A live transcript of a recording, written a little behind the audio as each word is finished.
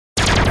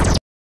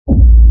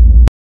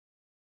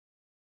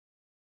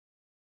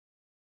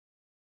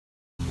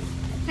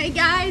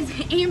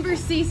guys, Amber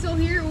Cecil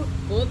here with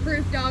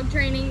Bulletproof Dog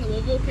Training,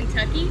 Louisville,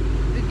 Kentucky.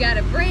 We've got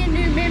a brand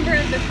new member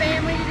of the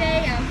family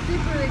today. I'm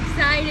super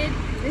excited.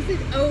 This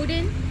is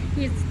Odin.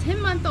 He's a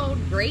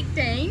 10-month-old Great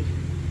Dane.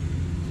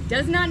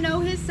 Does not know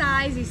his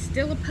size. He's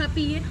still a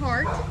puppy at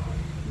heart.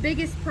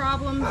 Biggest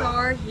problems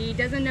are he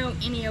doesn't know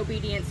any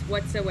obedience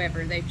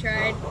whatsoever. They've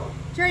tried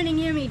training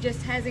him. He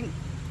just hasn't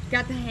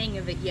got the hang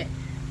of it yet.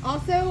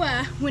 Also,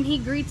 when he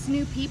greets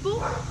new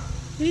people,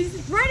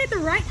 he's right at the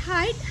right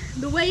height.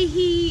 The way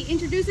he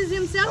introduces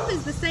himself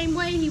is the same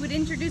way he would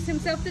introduce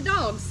himself to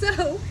dogs.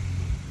 So,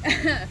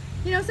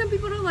 you know, some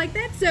people don't like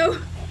that. So,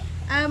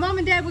 Mom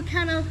and Dad would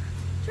kind of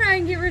try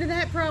and get rid of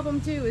that problem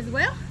too as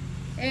well,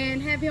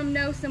 and have him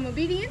know some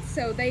obedience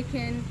so they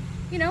can,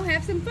 you know,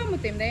 have some fun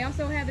with him. They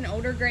also have an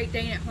older Great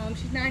Dane at home.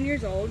 She's 9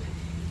 years old,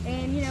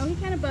 and you know, he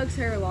kind of bugs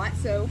her a lot.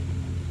 So,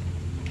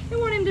 I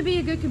want him to be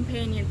a good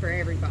companion for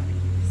everybody.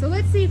 So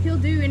let's see if he'll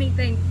do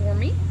anything for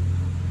me.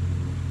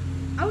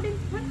 Odin,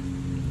 come.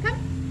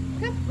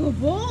 Good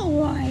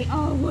boy.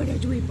 Oh, what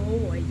a sweet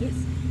boy. Yes.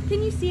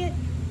 Can you see it?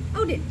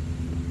 Odin.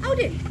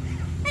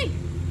 Hey,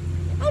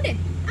 Odin,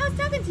 I was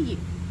talking to you.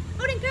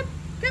 Odin, come.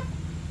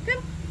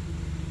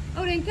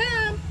 Odin,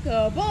 come.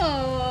 Good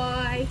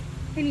boy.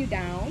 Can you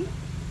down?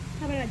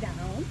 How about a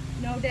down?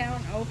 No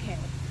down? Okay.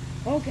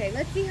 Okay,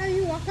 let's see how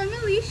you walk on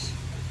the leash.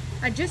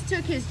 I just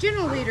took his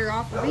gentle leader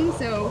off of him,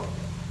 so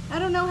I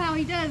don't know how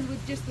he does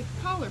with just the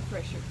collar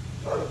pressure.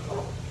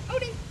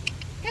 Odin,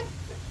 come.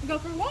 Go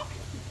for a walk.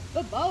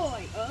 Good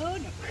boy. Oh,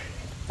 no.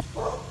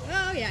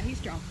 Oh, yeah, he's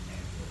strong.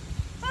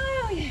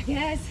 Oh, yeah,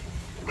 guys.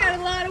 We've got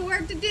a lot of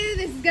work to do.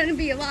 This is going to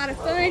be a lot of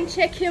fun.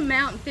 Check him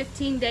out in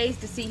 15 days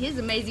to see his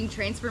amazing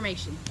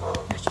transformation.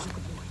 That's just a good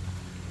boy.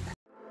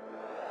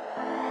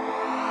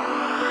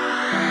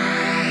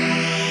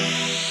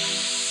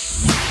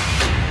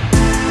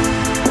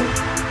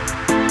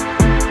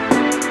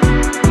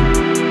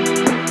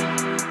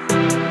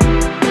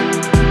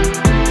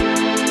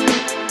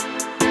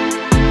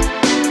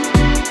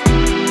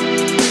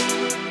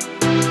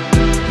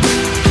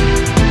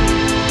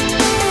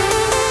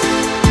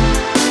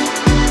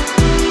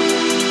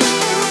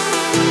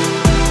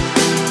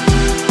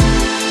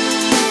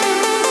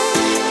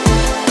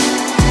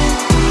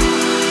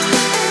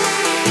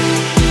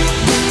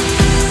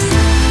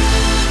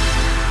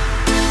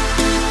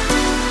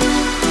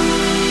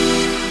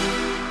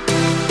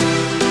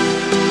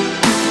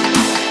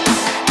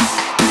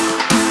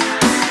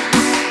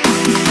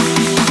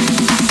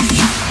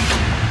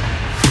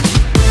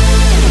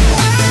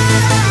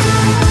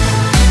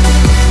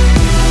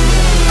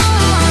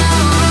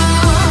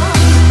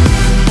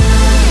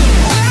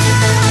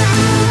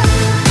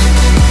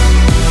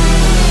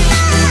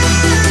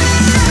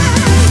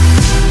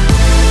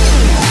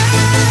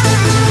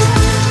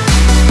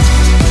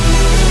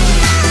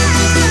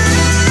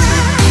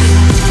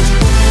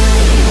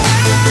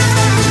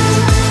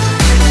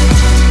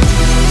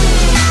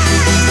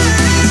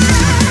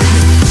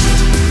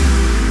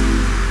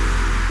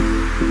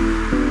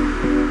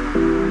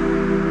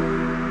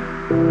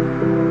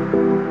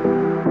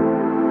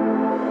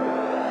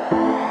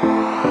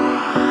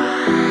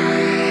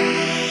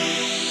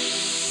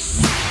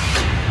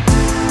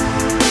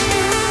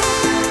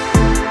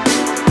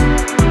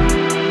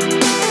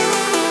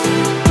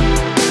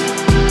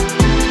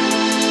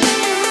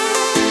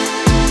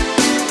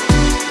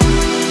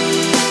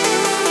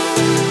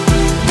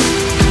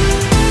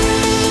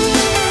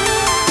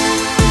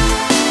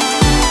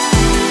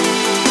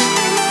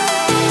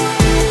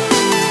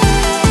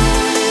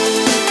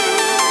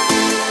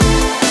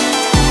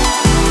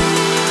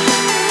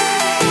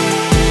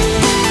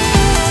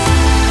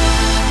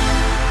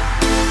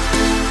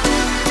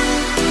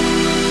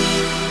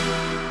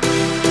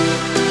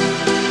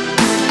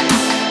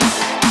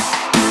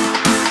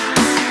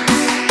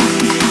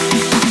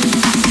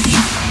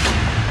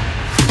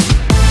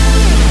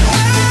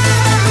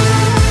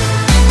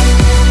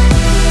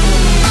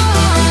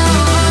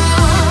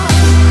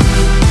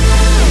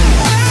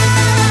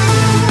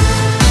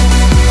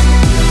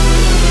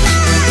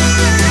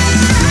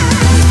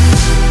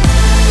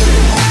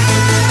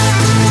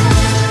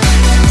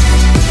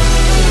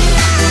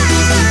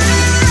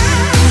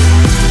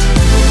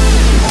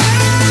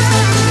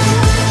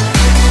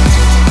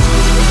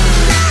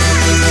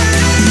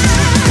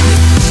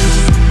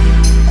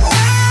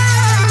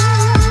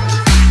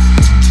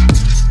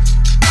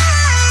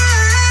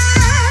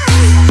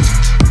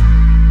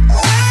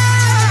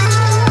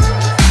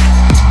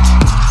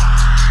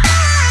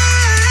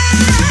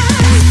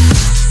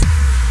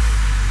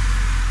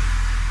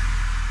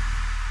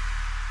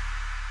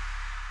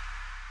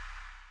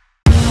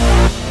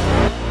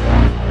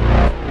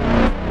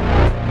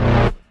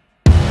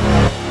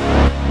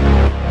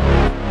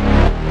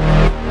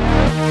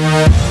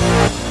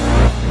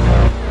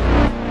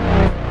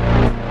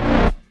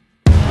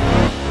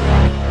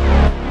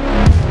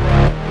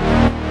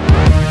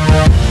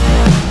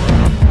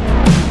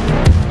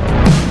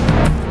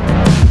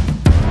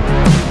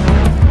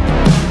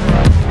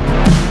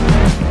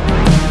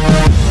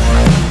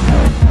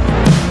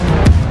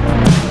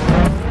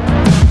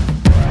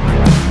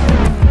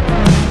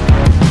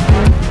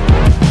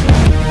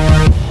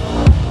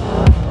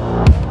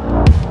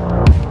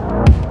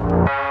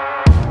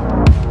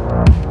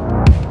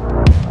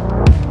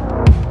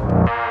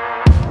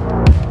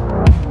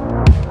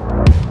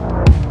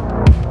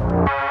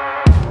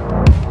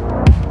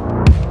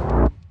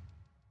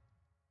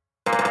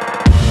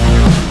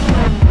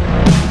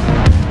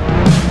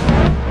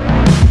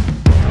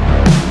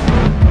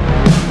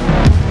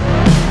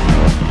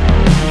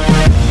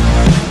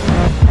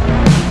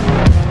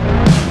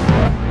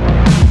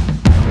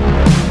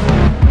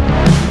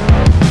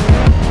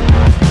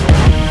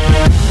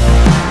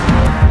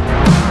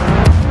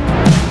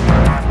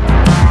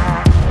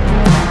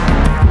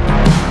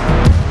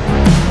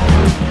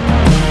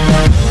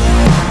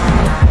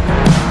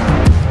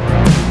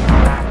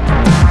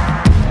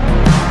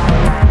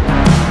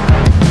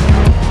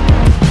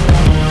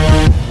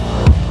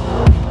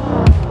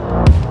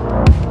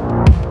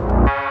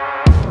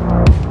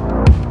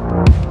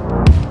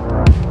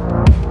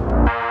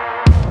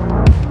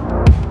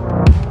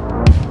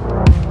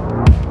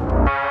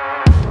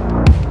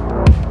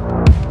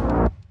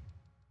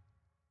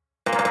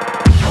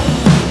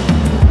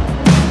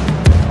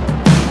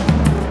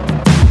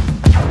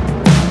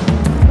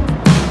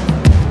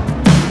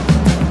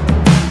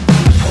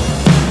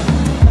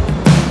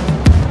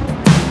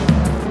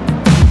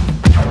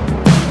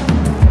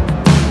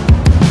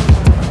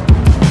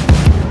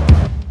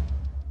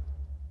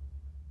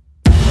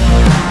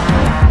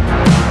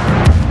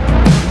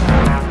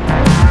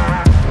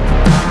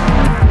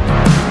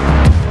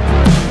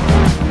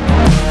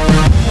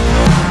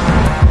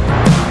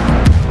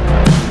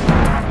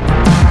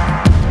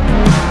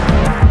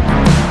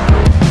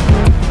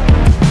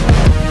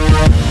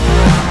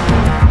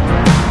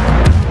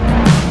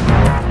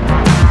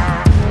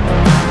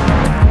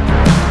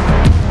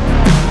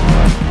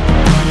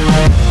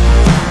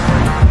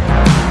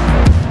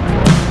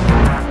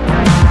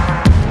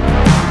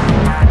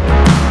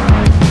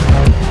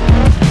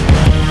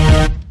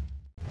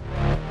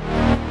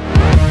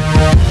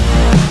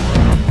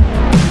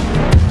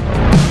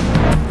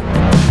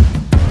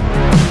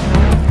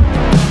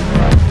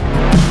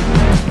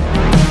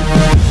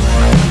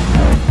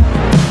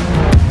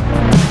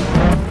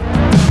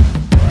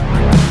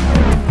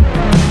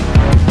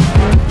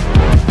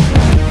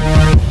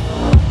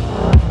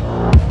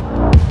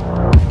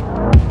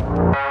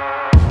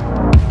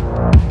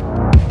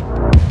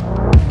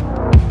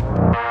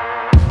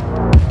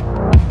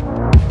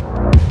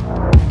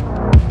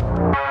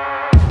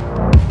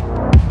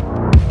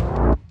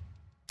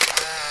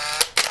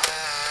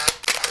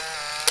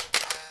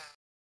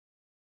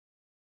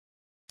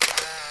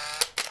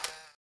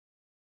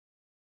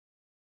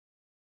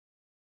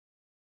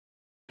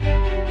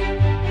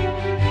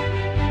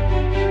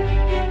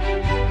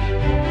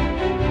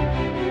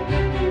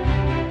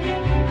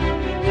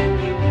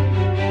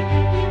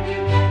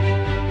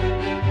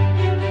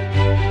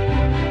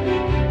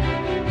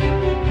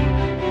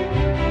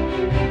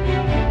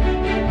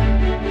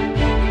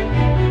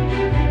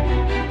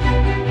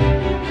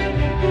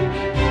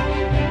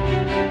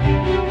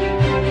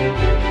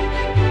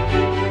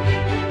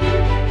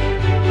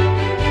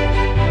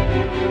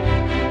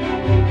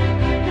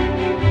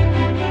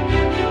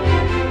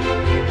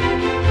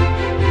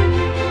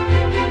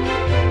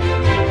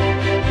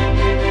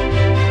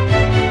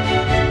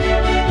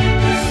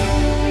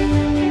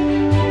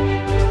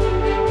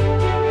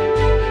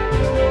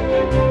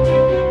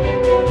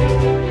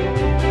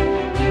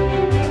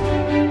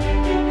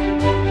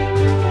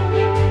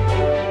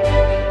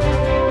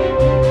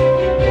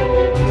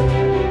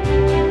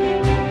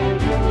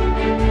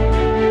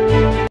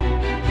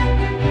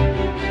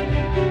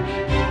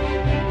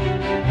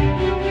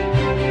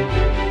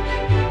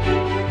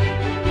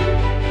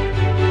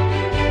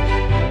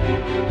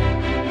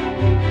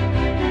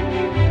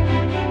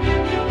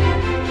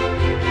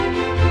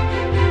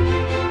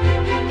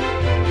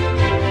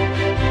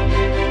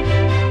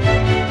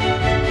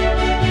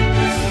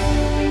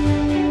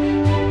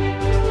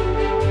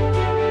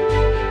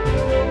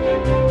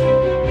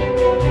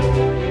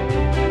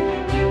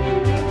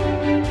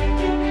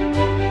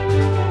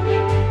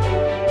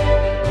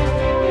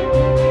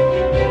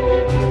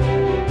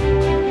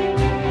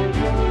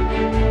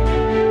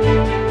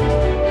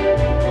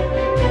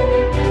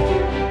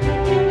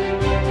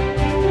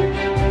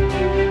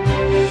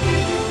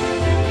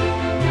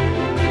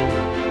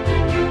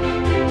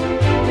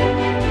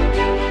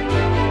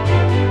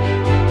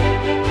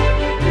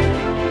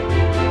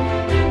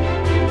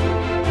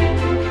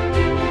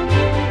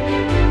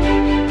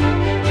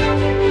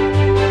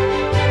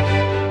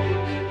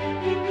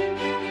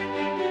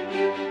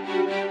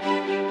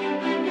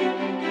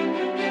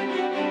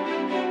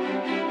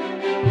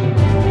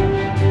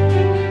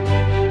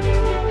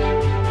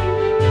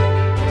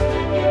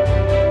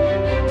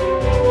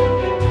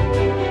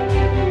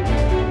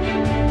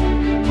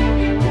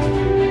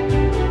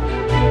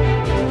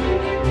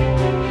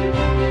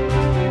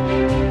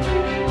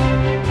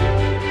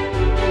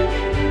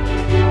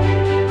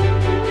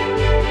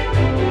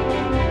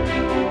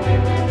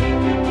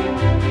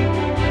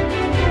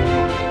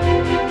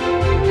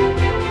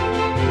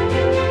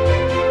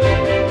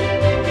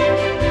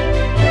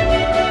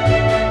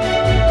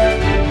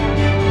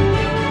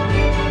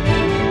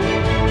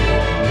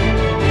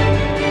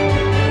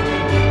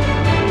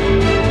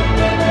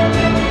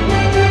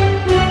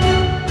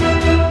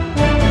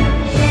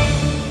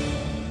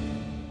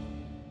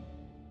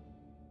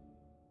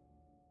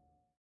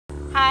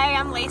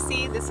 I'm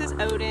Lacey. This is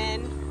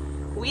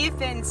Odin. We've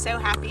been so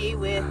happy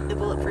with the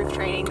Bulletproof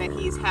training that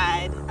he's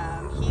had.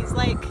 He's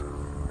like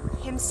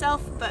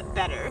himself but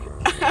better.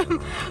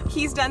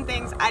 He's done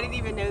things I didn't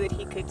even know that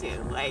he could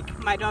do. Like,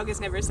 my dog has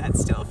never sat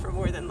still for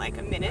more than like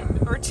a minute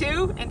or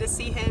two, and to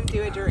see him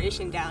do a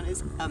duration down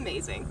is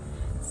amazing.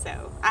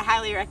 So I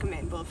highly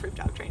recommend Bulletproof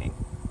Dog Training.